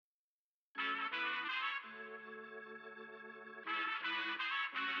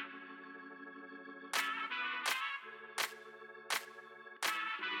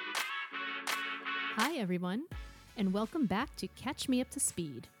Hi, everyone, and welcome back to Catch Me Up to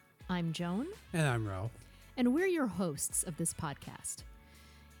Speed. I'm Joan. And I'm Ralph. And we're your hosts of this podcast.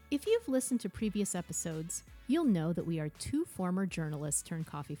 If you've listened to previous episodes, you'll know that we are two former journalists turned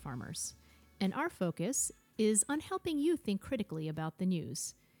coffee farmers. And our focus is on helping you think critically about the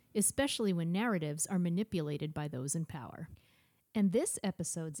news, especially when narratives are manipulated by those in power. And this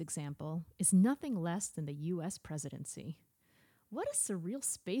episode's example is nothing less than the U.S. presidency. What a surreal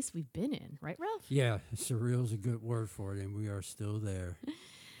space we've been in, right, Ralph? Yeah, surreal is a good word for it, and we are still there.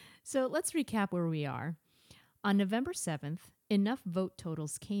 So let's recap where we are. On November 7th, enough vote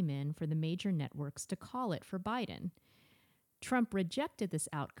totals came in for the major networks to call it for Biden. Trump rejected this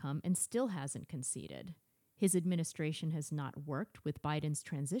outcome and still hasn't conceded. His administration has not worked with Biden's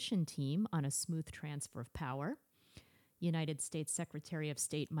transition team on a smooth transfer of power. United States Secretary of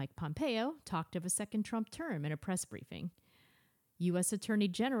State Mike Pompeo talked of a second Trump term in a press briefing. U.S. Attorney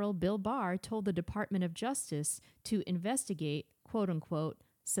General Bill Barr told the Department of Justice to investigate, quote-unquote,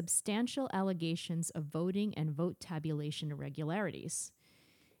 substantial allegations of voting and vote tabulation irregularities.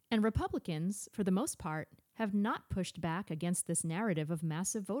 And Republicans, for the most part, have not pushed back against this narrative of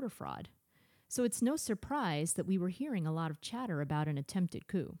massive voter fraud. So it's no surprise that we were hearing a lot of chatter about an attempted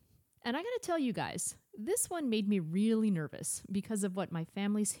coup. And I gotta tell you guys, this one made me really nervous because of what my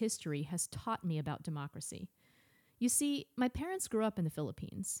family's history has taught me about democracy. You see, my parents grew up in the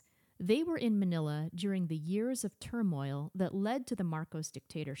Philippines. They were in Manila during the years of turmoil that led to the Marcos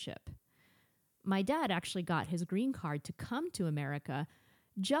dictatorship. My dad actually got his green card to come to America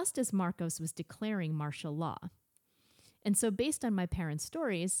just as Marcos was declaring martial law. And so based on my parents'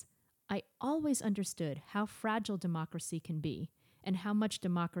 stories, I always understood how fragile democracy can be and how much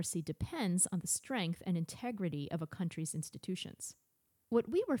democracy depends on the strength and integrity of a country's institutions. What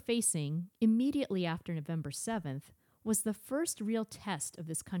we were facing immediately after November 7th was the first real test of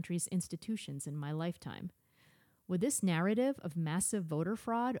this country's institutions in my lifetime. Would this narrative of massive voter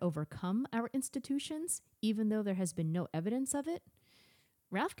fraud overcome our institutions, even though there has been no evidence of it?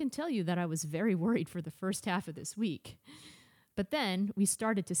 Ralph can tell you that I was very worried for the first half of this week. But then we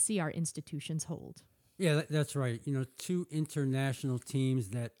started to see our institutions hold. Yeah, that's right. You know, two international teams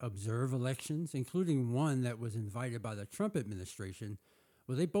that observe elections, including one that was invited by the Trump administration,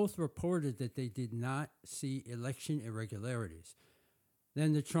 well, they both reported that they did not see election irregularities.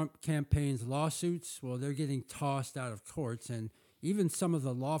 Then the Trump campaign's lawsuits, well, they're getting tossed out of courts, and even some of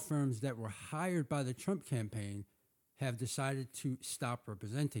the law firms that were hired by the Trump campaign have decided to stop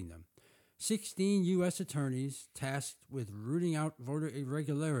representing them. 16 U.S. attorneys tasked with rooting out voter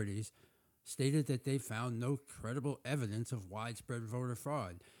irregularities stated that they found no credible evidence of widespread voter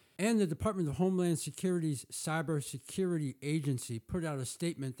fraud. And the Department of Homeland Security's Cybersecurity Agency put out a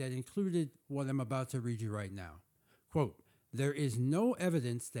statement that included what I'm about to read you right now. Quote, "There is no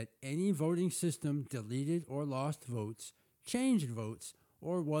evidence that any voting system deleted or lost votes, changed votes,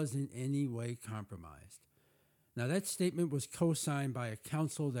 or was in any way compromised." Now, that statement was co-signed by a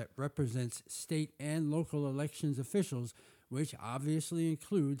council that represents state and local elections officials, which obviously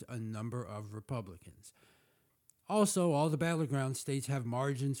includes a number of Republicans. Also, all the battleground states have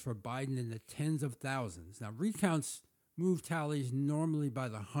margins for Biden in the tens of thousands. Now, recounts move tallies normally by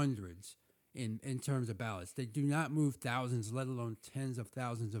the hundreds in terms of ballots. They do not move thousands, let alone tens of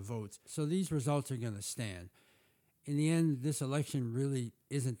thousands of votes. So these results are going to stand. In the end, this election really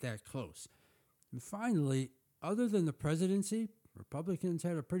isn't that close. And finally, other than the presidency, Republicans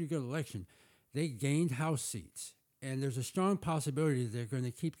had a pretty good election. They gained House seats, and there's a strong possibility that they're going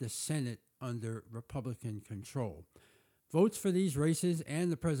to keep the Senate under Republican control. Votes for these races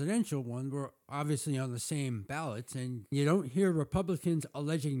and the presidential one were obviously on the same ballots, and you don't hear Republicans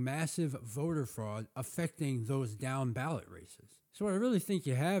alleging massive voter fraud affecting those down ballot races. So what I really think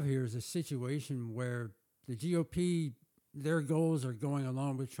you have here is a situation where the GOP, their goals are going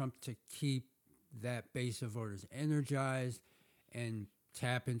along with Trump to keep that base of voters energized and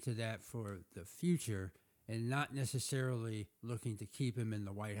tap into that for the future, and not necessarily looking to keep him in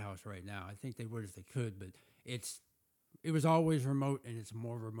the White House right now. I think they would if they could, but it was always remote, and it's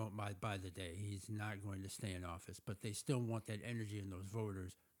more remote by the day. He's not going to stay in office, but they still want that energy in those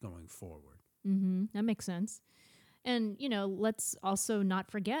voters going forward. That makes sense. And, let's also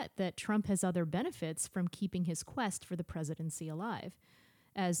not forget that Trump has other benefits from keeping his quest for the presidency alive.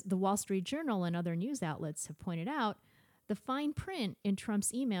 As the Wall Street Journal and other news outlets have pointed out, the fine print in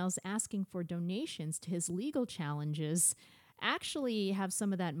Trump's emails asking for donations to his legal challenges actually have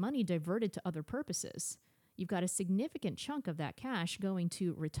some of that money diverted to other purposes. You've got a significant chunk of that cash going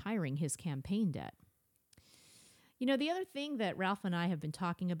to retiring his campaign debt. You know, the other thing that Ralph and I have been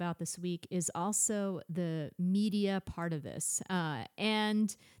talking about this week is also the media part of this.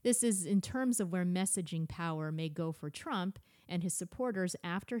 And this is in terms of where messaging power may go for Trump and his supporters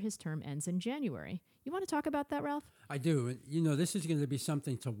after his term ends in January. You want to talk about that, Ralph? I do. And, this is going to be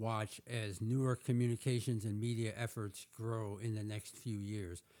something to watch as newer communications and media efforts grow in the next few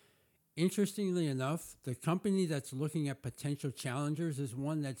years. Interestingly enough, the company that's looking at potential challengers is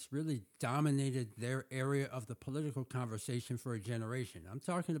one that's really dominated their area of the political conversation for a generation. I'm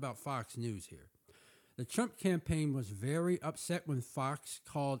talking about Fox News here. The Trump campaign was very upset when Fox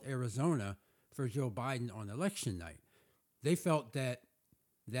called Arizona for Joe Biden on election night. They felt that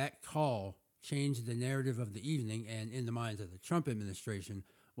call changed the narrative of the evening and, in the minds of the Trump administration,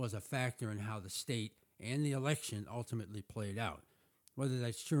 was a factor in how the state and the election ultimately played out. Whether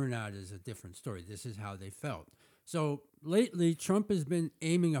that's true or not is a different story. This is how they felt. So lately, Trump has been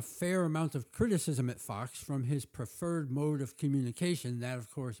aiming a fair amount of criticism at Fox from his preferred mode of communication, that,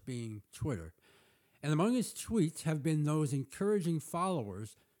 of course, being Twitter. And among his tweets have been those encouraging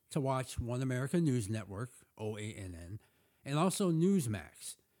followers to watch One America News Network, OANN, and also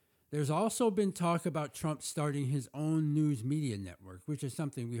Newsmax. There's also been talk about Trump starting his own news media network, which is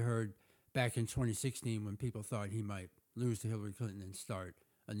something we heard back in 2016 when people thought he might lose to Hillary Clinton and start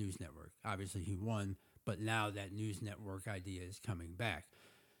a news network. Obviously, he won, but now that news network idea is coming back.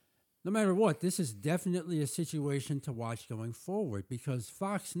 No matter what, this is definitely a situation to watch going forward because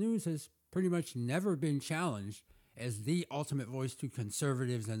Fox News has pretty much never been challenged as the ultimate voice to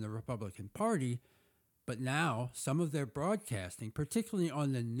conservatives and the Republican Party, but now some of their broadcasting, particularly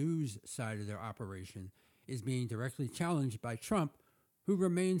on the news side of their operation, is being directly challenged by Trump, who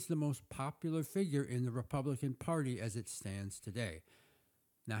remains the most popular figure in the Republican Party as it stands today.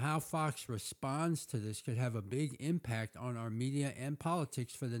 Now, how Fox responds to this could have a big impact on our media and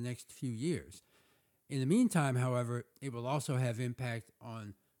politics for the next few years. In the meantime, however, it will also have impact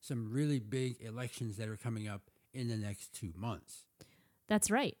on some really big elections that are coming up in the next 2 months.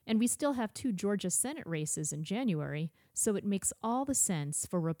 That's right. And we still have 2 Georgia Senate races in January, so it makes all the sense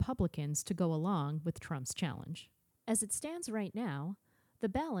for Republicans to go along with Trump's challenge. As it stands right now, the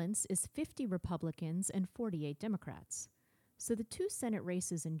balance is 50 Republicans and 48 Democrats. So the 2 Senate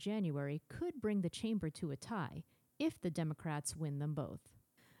races in January could bring the chamber to a tie if the Democrats win them both.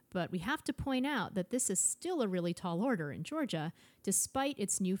 But we have to point out that this is still a really tall order in Georgia, despite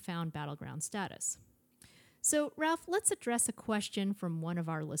its newfound battleground status. So, Ralph, let's address a question from one of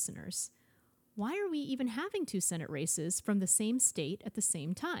our listeners. Why are we even having 2 Senate races from the same state at the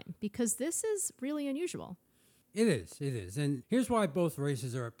same time? Because this is really unusual. It is. And here's why both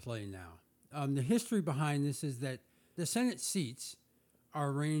races are at play now. The history behind this is that the Senate seats are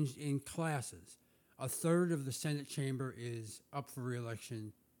arranged in classes. A third of the Senate chamber is up for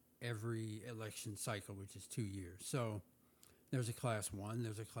re-election every election cycle, which is 2 years. So there's a class 1,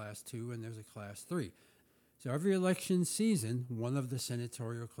 there's a class 2, and there's a class 3. So every election season, one of the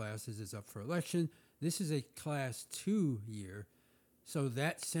senatorial classes is up for election. This is a class 2 year, so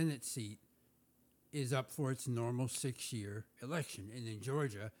that Senate seat is up for its normal 6-year election. And in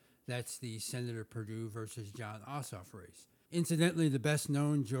Georgia, that's the Senator Perdue versus Jon Ossoff race. Incidentally, the best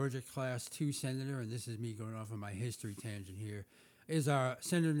known Georgia Class 2 senator, and this is me going off on my history tangent here, is a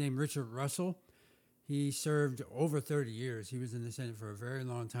senator named Richard Russell. He served over 30 years. He was in the Senate for a very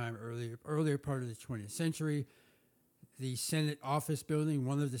long time, earlier part of the 20th century. The Senate office building,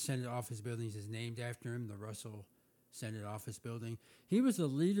 one of the Senate office buildings is named after him, the Russell Senate office building. He was the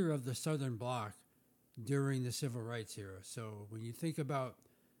leader of the Southern Bloc during the Civil Rights era. So when you think about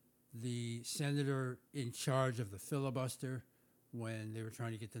the senator in charge of the filibuster when they were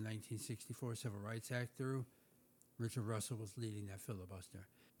trying to get the 1964 Civil Rights Act through, Richard Russell was leading that filibuster.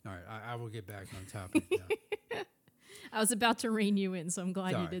 All right, I will get back on topic now. I was about to rein you in, so I'm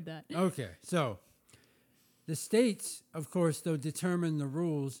glad you did that. Okay, so the states, of course, though, determine the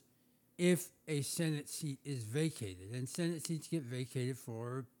rules if a Senate seat is vacated. And Senate seats get vacated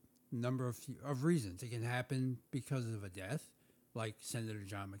for number of reasons. It can happen because of a death, like Senator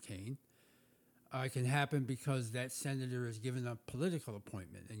John McCain. It can happen because that senator is given a political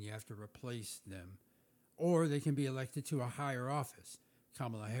appointment and you have to replace them. Or they can be elected to a higher office.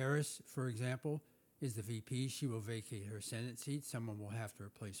 Kamala Harris, for example, is the VP. She will vacate her Senate seat. Someone will have to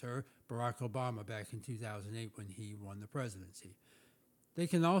replace her. Barack Obama back in 2008 when he won the presidency. They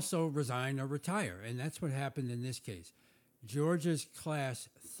can also resign or retire, and that's what happened in this case. Georgia's Class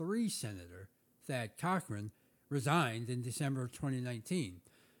 3 Senator, Thad Cochran, resigned in December of 2019.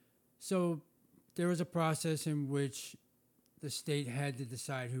 So there was a process in which the state had to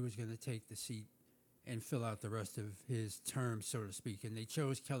decide who was going to take the seat and fill out the rest of his term, so to speak, and they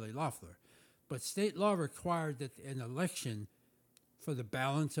chose Kelly Loeffler. But state law required that an election for the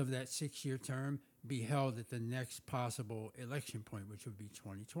balance of that 6-year term be held at the next possible election point, which would be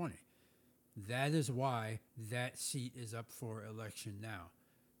 2020. That is why that seat is up for election now,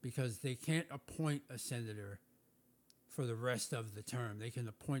 because they can't appoint a senator for the rest of the term. They can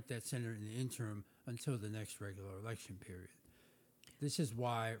appoint that senator in the interim until the next regular election period. This is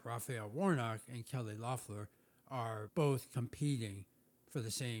why Raphael Warnock and Kelly Loeffler are both competing for the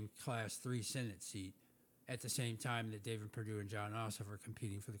same Class 3 Senate seat at the same time that David Perdue and Jon Ossoff are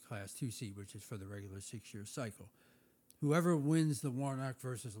competing for the Class 2 seat, which is for the regular 6-year cycle. Whoever wins the Warnock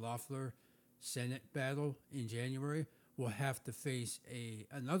versus Loeffler Senate battle in January will have to face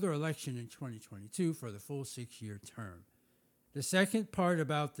another election in 2022 for the full 6-year term. The second part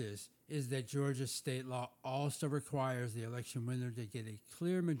about this is that Georgia state law also requires the election winner to get a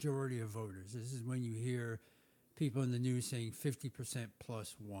clear majority of voters. This is when you hear people in the news saying 50%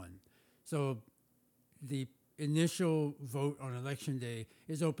 plus one. So the initial vote on election day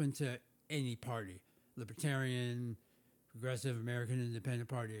is open to any party, Libertarian, Progressive, American Independent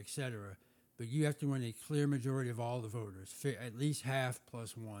Party, etc. But you have to win a clear majority of all the voters, at least half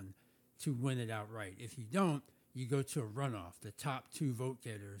plus one, to win it outright. If you don't, you go to a runoff. The top 2 vote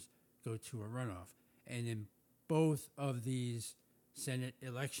getters go to a runoff. And in both of these Senate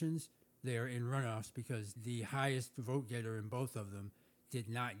elections, they are in runoffs because the highest vote getter in both of them did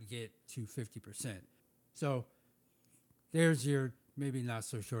not get to 50%. So there's your maybe not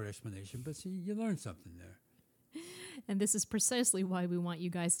so short explanation, but see, you learned something there. And this is precisely why we want you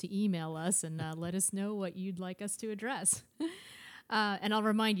guys to email us and let us know what you'd like us to address. And I'll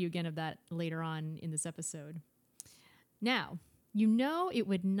remind you again of that later on in this episode. Now, you know it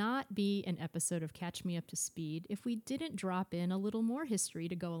would not be an episode of Catch Me Up to Speed if we didn't drop in a little more history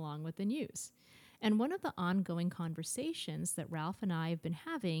to go along with the news. And one of the ongoing conversations that Ralph and I have been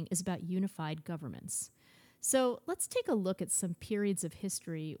having is about unified governments. So let's take a look at some periods of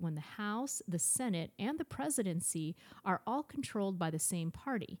history when the House, the Senate, and the presidency are all controlled by the same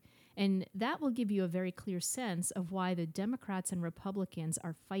party. And that will give you a very clear sense of why the Democrats and Republicans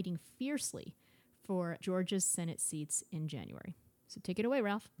are fighting fiercely for Georgia's Senate seats in January. So take it away,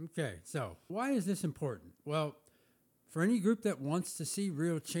 Ralph. Okay, so why is this important? Well, for any group that wants to see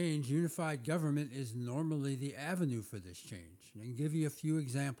real change, unified government is normally the avenue for this change. I can give you a few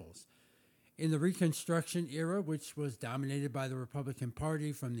examples. In the Reconstruction era, which was dominated by the Republican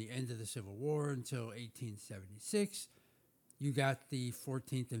Party from the end of the Civil War until 1876, you got the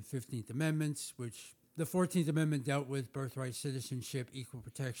 14th and 15th Amendments, which the 14th Amendment dealt with birthright citizenship, equal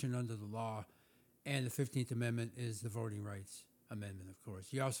protection under the law, and the 15th Amendment is the Voting Rights Amendment, of course.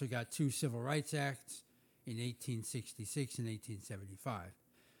 You also got 2 Civil Rights Acts in 1866 and 1875.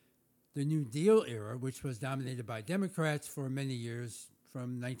 The New Deal era, which was dominated by Democrats for many years,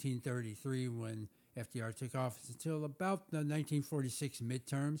 from 1933 when FDR took office until about the 1946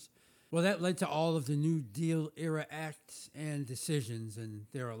 midterms. Well, that led to all of the New Deal era acts and decisions, and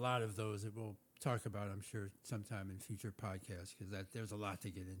there are a lot of those that we'll talk about, I'm sure, sometime in future podcasts, because there's a lot to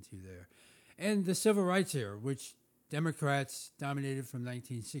get into there. And the Civil Rights era, which Democrats dominated from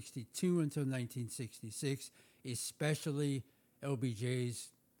 1962 until 1966, especially LBJ's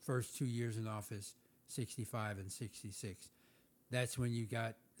first 2 years in office, 65 and 66. That's when you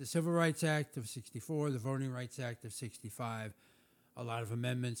got the Civil Rights Act of 64, the Voting Rights Act of 65, a lot of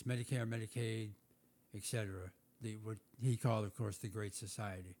amendments, Medicare, Medicaid, etc. What he called, of course, the Great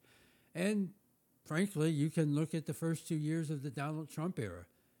Society. And frankly, you can look at the first 2 years of the Donald Trump era,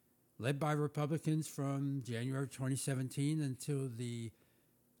 led by Republicans from January 2017 until the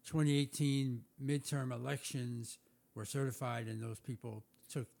 2018 midterm elections were certified and those people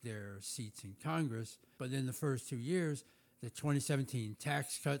took their seats in Congress. But in the first 2 years, the 2017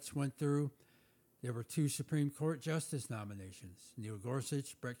 tax cuts went through. There were 2 Supreme Court justice nominations, Neil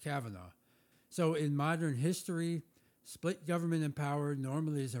Gorsuch, Brett Kavanaugh. So in modern history, split government and power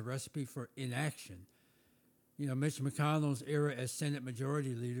normally is a recipe for inaction. You know, Mitch McConnell's era as Senate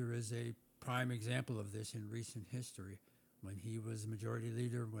Majority Leader is a prime example of this in recent history. When he was Majority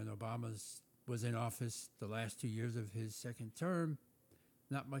Leader, when Obama was in office the last 2 years of his second term,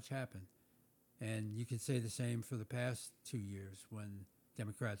 not much happened. And you could say the same for the past 2 years when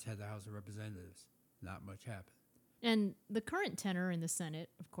Democrats had the House of Representatives. Not much happened. And the current tenor in the Senate,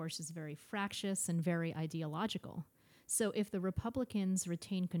 of course, is very fractious and very ideological. So if the Republicans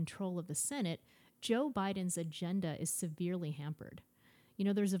retain control of the Senate, Joe Biden's agenda is severely hampered. You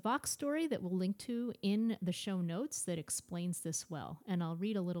know, there's a Vox story that we'll link to in the show notes that explains this well, and I'll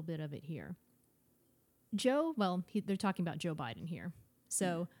read a little bit of it here. They're talking about Joe Biden here.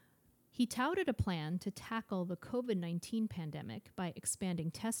 So He touted a plan to tackle the COVID-19 pandemic by expanding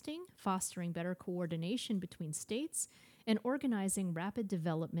testing, fostering better coordination between states, and organizing rapid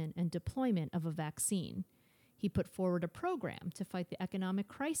development and deployment of a vaccine. He put forward a program to fight the economic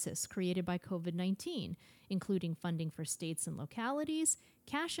crisis created by COVID-19, including funding for states and localities,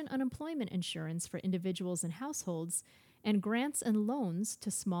 cash and unemployment insurance for individuals and households, and grants and loans to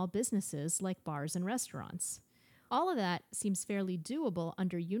small businesses like bars and restaurants. All of that seems fairly doable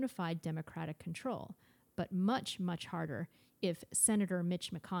under unified Democratic control, but much, much harder if Senator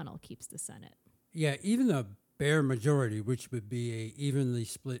Mitch McConnell keeps the Senate. Yeah, even a bare majority, which would be a evenly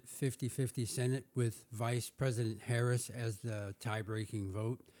split 50-50 Senate with Vice President Harris as the tie-breaking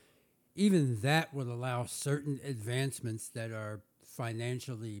vote, even that would allow certain advancements that are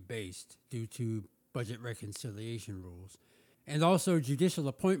financially based due to budget reconciliation rules, and also judicial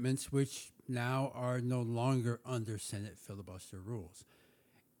appointments, which now are no longer under Senate filibuster rules.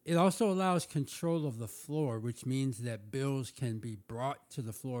 It also allows control of the floor, which means that bills can be brought to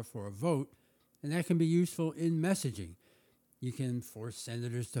the floor for a vote, and that can be useful in messaging. You can force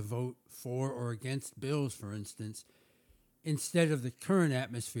senators to vote for or against bills, for instance, instead of the current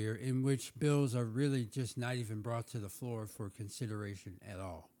atmosphere in which bills are really just not even brought to the floor for consideration at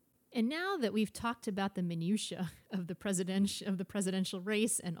all. And now that we've talked about the minutiae of the presidential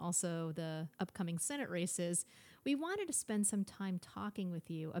race and also the upcoming Senate races, we wanted to spend some time talking with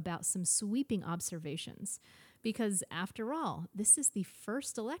you about some sweeping observations. Because after all, this is the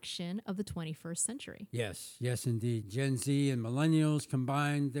first election of the 21st century. Yes, indeed. Gen Z and millennials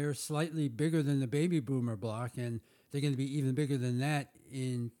combined, they're slightly bigger than the baby boomer block, and they're going to be even bigger than that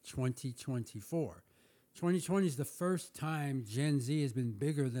in 2024. 2020 is the first time Gen Z has been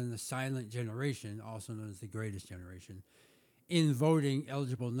bigger than the silent generation, also known as the greatest generation, in voting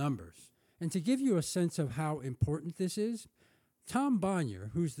eligible numbers. And to give you a sense of how important this is, Tom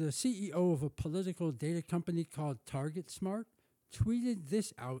Bonnier, who's the CEO of a political data company called TargetSmart, tweeted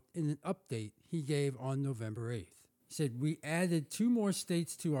this out in an update he gave on November 8th. He said, "We added 2 more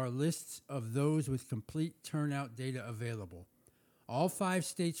states to our lists of those with complete turnout data available. All 5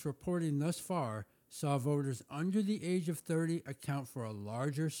 states reporting thus far saw voters under the age of 30 account for a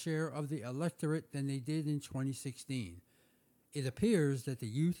larger share of the electorate than they did in 2016. It appears that the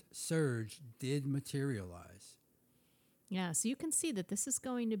youth surge did materialize." Yeah, so you can see that this is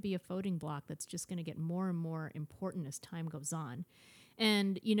going to be a voting block that's just going to get more and more important as time goes on.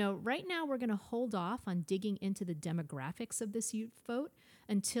 And, right now we're going to hold off on digging into the demographics of this youth vote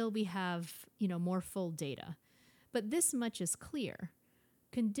until we have, more full data. But this much is clear.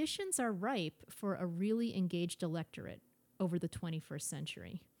 Conditions are ripe for a really engaged electorate over the 21st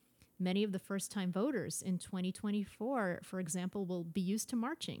century. Many of the first-time voters in 2024, for example, will be used to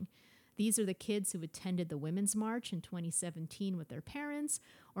marching. These are the kids who attended the Women's March in 2017 with their parents,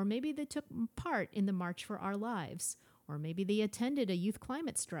 or maybe they took part in the March for Our Lives, or maybe they attended a youth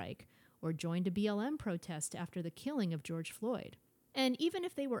climate strike, or joined a BLM protest after the killing of George Floyd. And even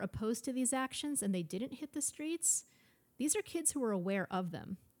if they were opposed to these actions and they didn't hit the streets, these are kids who are aware of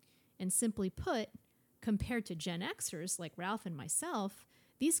them. And simply put, compared to Gen Xers like Ralph and myself,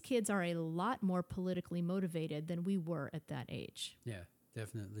 these kids are a lot more politically motivated than we were at that age. Yeah,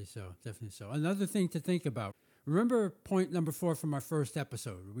 definitely so. Another thing to think about. Remember point number 4 from our first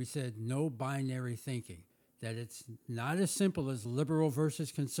episode. We said no binary thinking, that it's not as simple as liberal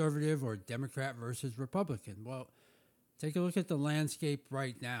versus conservative or Democrat versus Republican. Well, take a look at the landscape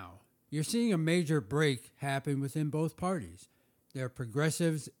right now. You're seeing a major break happen within both parties. There are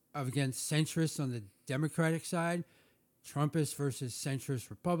progressives against centrists on the Democratic side, Trumpists versus centrist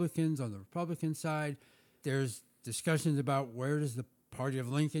Republicans on the Republican side. There's discussions about where does the party of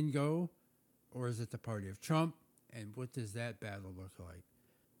Lincoln go, or is it the party of Trump, and what does that battle look like?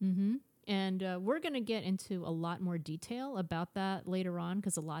 Mm-hmm. And we're going to get into a lot more detail about that later on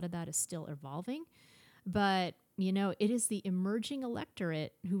because a lot of that is still evolving. But, it is the emerging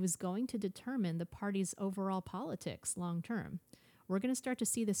electorate who is going to determine the party's overall politics long term. We're going to start to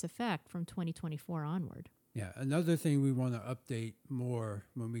see this effect from 2024 onward. Yeah, another thing we want to update more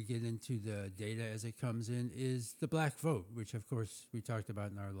when we get into the data as it comes in is the black vote, which, of course, we talked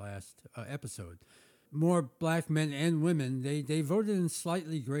about in our last episode. More black men and women, they voted in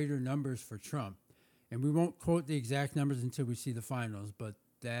slightly greater numbers for Trump. And we won't quote the exact numbers until we see the finals, but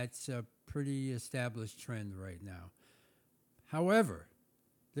that's a pretty established trend right now. However,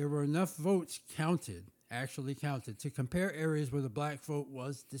 there were enough votes actually counted, to compare areas where the black vote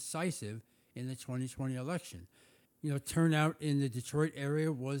was decisive in the 2020 election. Turnout in the Detroit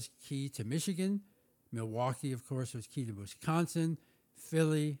area was key to Michigan. Milwaukee, of course, was key to Wisconsin.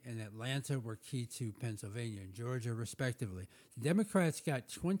 Philly and Atlanta were key to Pennsylvania and Georgia, respectively. The Democrats got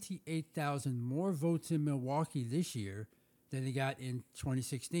 28,000 more votes in Milwaukee this year than they got in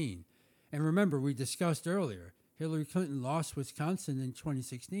 2016. And remember, we discussed earlier, Hillary Clinton lost Wisconsin in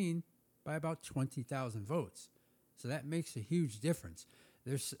 2016 by about 20,000 votes. So that makes a huge difference.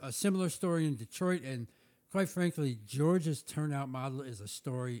 There's a similar story in Detroit, and quite frankly, Georgia's turnout model is a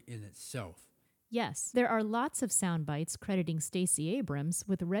story in itself. Yes, there are lots of sound bites crediting Stacey Abrams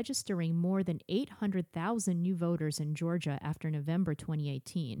with registering more than 800,000 new voters in Georgia after November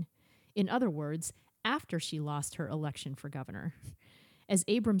 2018. In other words, after she lost her election for governor. As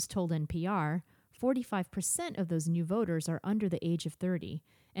Abrams told NPR, 45% of those new voters are under the age of 30,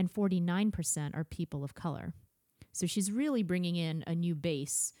 and 49% are people of color. So she's really bringing in a new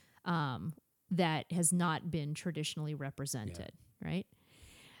base that has not been traditionally represented, right?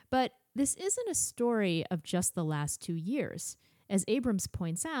 But this isn't a story of just the last 2 years. As Abrams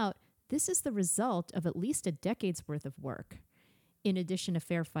points out, this is the result of at least a decade's worth of work. In addition to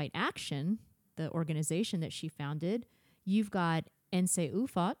Fair Fight Action, the organization that she founded, you've got Nsé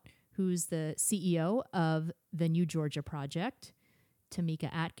Ufot, who's the CEO of the New Georgia Project,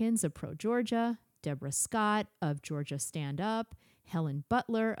 Tamika Atkins of Pro Georgia, Deborah Scott of Georgia Stand Up, Helen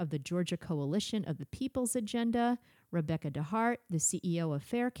Butler of the Georgia Coalition of the People's Agenda, Rebecca DeHart, the CEO of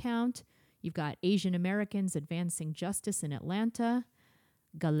Fair Count. You've got Asian Americans Advancing Justice in Atlanta,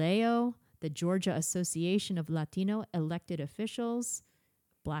 Galeo, the Georgia Association of Latino Elected Officials,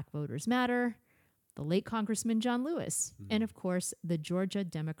 Black Voters Matter, the late Congressman John Lewis, and of course, the Georgia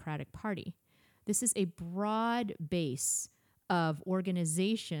Democratic Party. This is a broad base of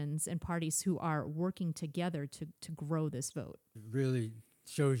organizations and parties who are working together to grow this vote. It really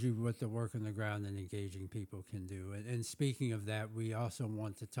shows you what the work on the ground and engaging people can do. And speaking of that, we also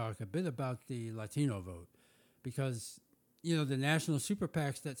want to talk a bit about the Latino vote because, you know, the national super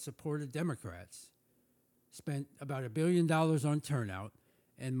PACs that supported Democrats spent about $1 billion on turnout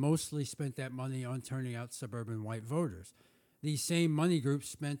and mostly spent that money on turning out suburban white voters. These same money groups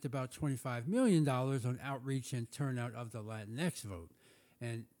spent about $25 million on outreach and turnout of the Latinx vote.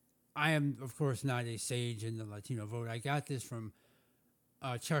 And I am, of course, not a sage in the Latino vote. I got this from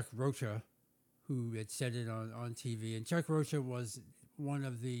Chuck Rocha, who had said it on TV. And Chuck Rocha was one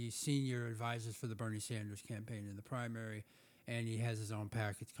of the senior advisors for the Bernie Sanders campaign in the primary, and he has his own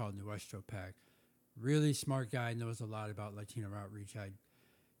PAC. It's called Nuestro PAC. Really smart guy, knows a lot about Latino outreach. I'd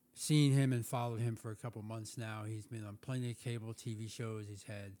seen him and followed him for a couple months now. He's been on plenty of cable TV shows. He's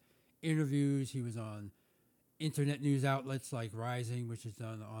had interviews. He was on internet news outlets like Rising, which is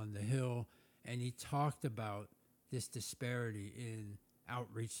done on The Hill, and he talked about this disparity in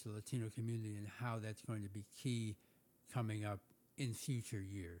outreach to the Latino community and how that's going to be key coming up in future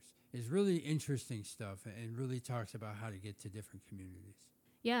years. It's really interesting stuff and really talks about how to get to different communities.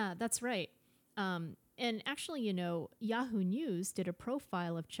 Yeah, that's right. And actually, you know, Yahoo News did a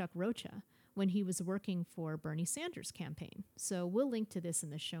profile of Chuck Rocha when he was working for Bernie Sanders' campaign. So we'll link to this in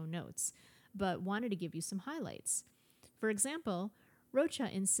the show notes, but wanted to give you some highlights. For example, Rocha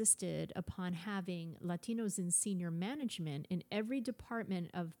insisted upon having Latinos in senior management in every department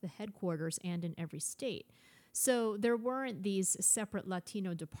of the headquarters and in every state. So there weren't these separate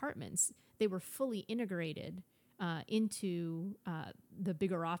Latino departments. They were fully integrated into the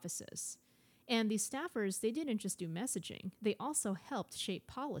bigger offices. And these staffers, they didn't just do messaging. They also helped shape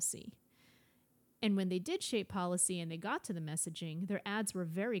policy. And when they did shape policy and they got to the messaging, their ads were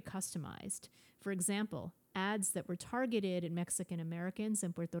very customized. For example, ads that were targeted at Mexican Americans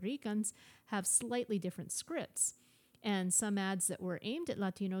and Puerto Ricans have slightly different scripts. And some ads that were aimed at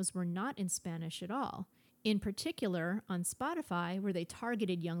Latinos were not in Spanish at all. In particular, on Spotify, where they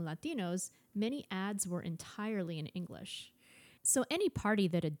targeted young Latinos, many ads were entirely in English. So any party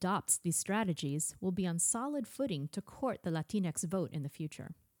that adopts these strategies will be on solid footing to court the Latinx vote in the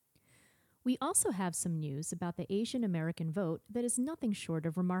future. We also have some news about the Asian American vote that is nothing short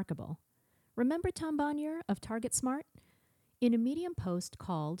of remarkable. Remember Tom Bonnier of Target Smart? In a Medium post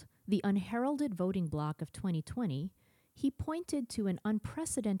called The Unheralded Voting Bloc of 2020, he pointed to an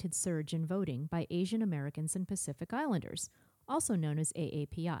unprecedented surge in voting by Asian Americans and Pacific Islanders, also known as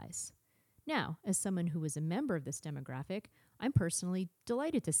AAPIs. Now, as someone who is a member of this demographic, I'm personally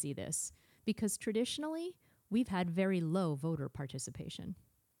delighted to see this, because traditionally, we've had very low voter participation.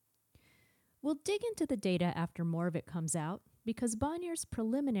 We'll dig into the data after more of it comes out, because Bonnier's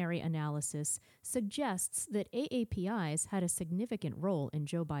preliminary analysis suggests that AAPIs had a significant role in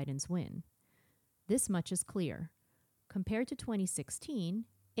Joe Biden's win. This much is clear. Compared to 2016,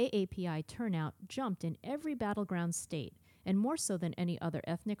 AAPI turnout jumped in every battleground state, and more so than any other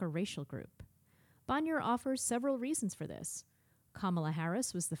ethnic or racial group. Bonnier offers several reasons for this. Kamala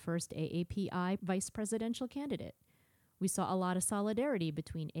Harris was the first AAPI vice presidential candidate. We saw a lot of solidarity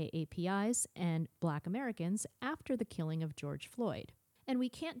between AAPIs and Black Americans after the killing of George Floyd. And we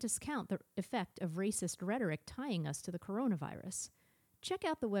can't discount the effect of racist rhetoric tying us to the coronavirus. Check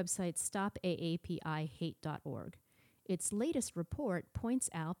out the website stopaapihate.org. Its latest report points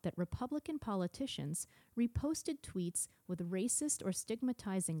out that Republican politicians reposted tweets with racist or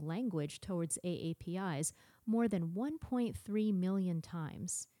stigmatizing language towards AAPIs more than 1.3 million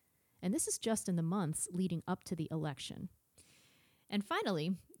times. And this is just in the months leading up to the election. And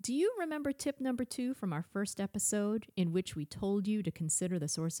finally, do you remember tip number 2 from our first episode in which we told you to consider the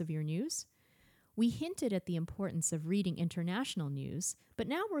source of your news? We hinted at the importance of reading international news, but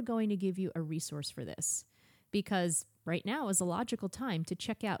now we're going to give you a resource for this, because right now is a logical time to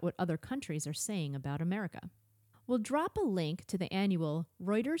check out what other countries are saying about America. We'll drop a link to the annual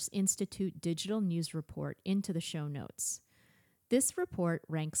Reuters Institute Digital News Report into the show notes. This report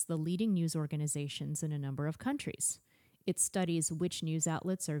ranks the leading news organizations in a number of countries. It studies which news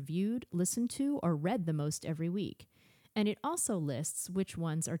outlets are viewed, listened to, or read the most every week. And it also lists which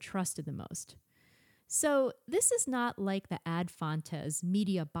ones are trusted the most. So this is not like the Ad Fontes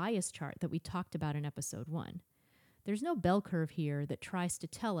media bias chart that we talked about in episode 1. There's no bell curve here that tries to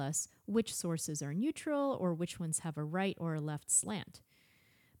tell us which sources are neutral or which ones have a right or a left slant.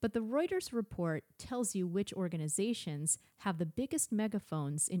 But the Reuters report tells you which organizations have the biggest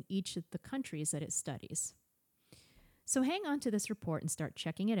megaphones in each of the countries that it studies. So hang on to this report and start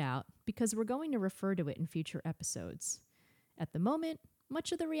checking it out, because we're going to refer to it in future episodes. At the moment,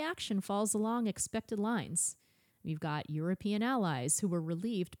 much of the reaction falls along expected lines. We've got European allies who were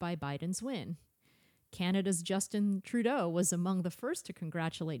relieved by Biden's win. Canada's Justin Trudeau was among the first to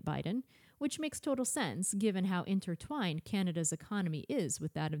congratulate Biden, which makes total sense given how intertwined Canada's economy is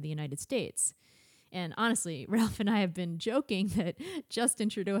with that of the United States. And honestly, Ralph and I have been joking that Justin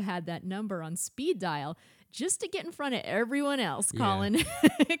Trudeau had that number on speed dial just to get in front of everyone else calling, I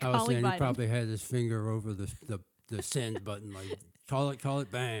was calling saying Biden. he probably had his finger over the send button, like, call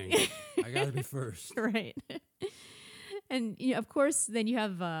it, bang. I got to be first. Right. And, of course, then you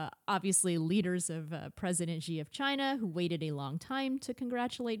have obviously leaders of President Xi of China who waited a long time to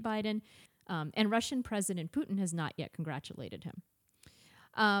congratulate Biden. And Russian President Putin has not yet congratulated him.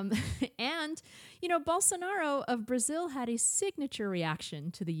 And, Bolsonaro of Brazil had a signature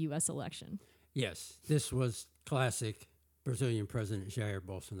reaction to the U.S. election. Yes, this was classic Brazilian President Jair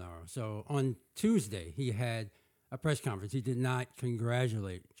Bolsonaro. So on Tuesday, he had a press conference. He did not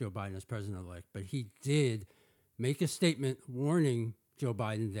congratulate Joe Biden as president-elect, but he did make a statement warning Joe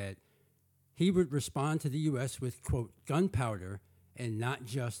Biden that he would respond to the U.S. with, quote, gunpowder and not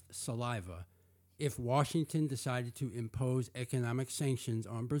just saliva if Washington decided to impose economic sanctions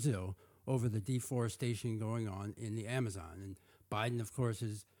on Brazil over the deforestation going on in the Amazon. And Biden, of course,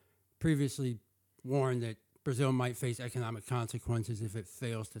 has previously warned that Brazil might face economic consequences if it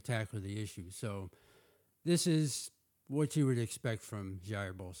fails to tackle the issue. So this is what you would expect from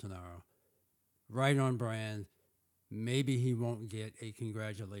Jair Bolsonaro. Right on brand. Maybe he won't get a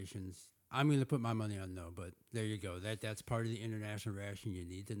congratulations. I'm going to put my money on no, but there you go. That's part of the international reaction you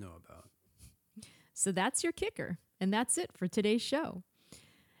need to know about. So that's your kicker, and that's it for today's show.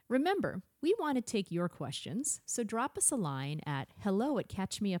 Remember, we want to take your questions, so drop us a line at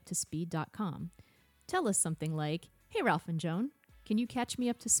hello@catchmeuptospeed.com. Tell us something like, hey, Ralph and Joan, can you catch me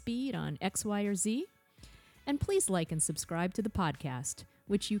up to speed on X, Y, or Z? And please like and subscribe to the podcast,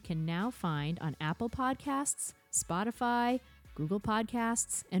 which you can now find on Apple Podcasts, Spotify, Google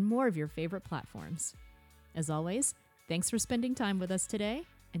Podcasts, and more of your favorite platforms. As always, thanks for spending time with us today,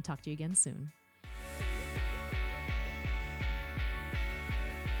 and talk to you again soon.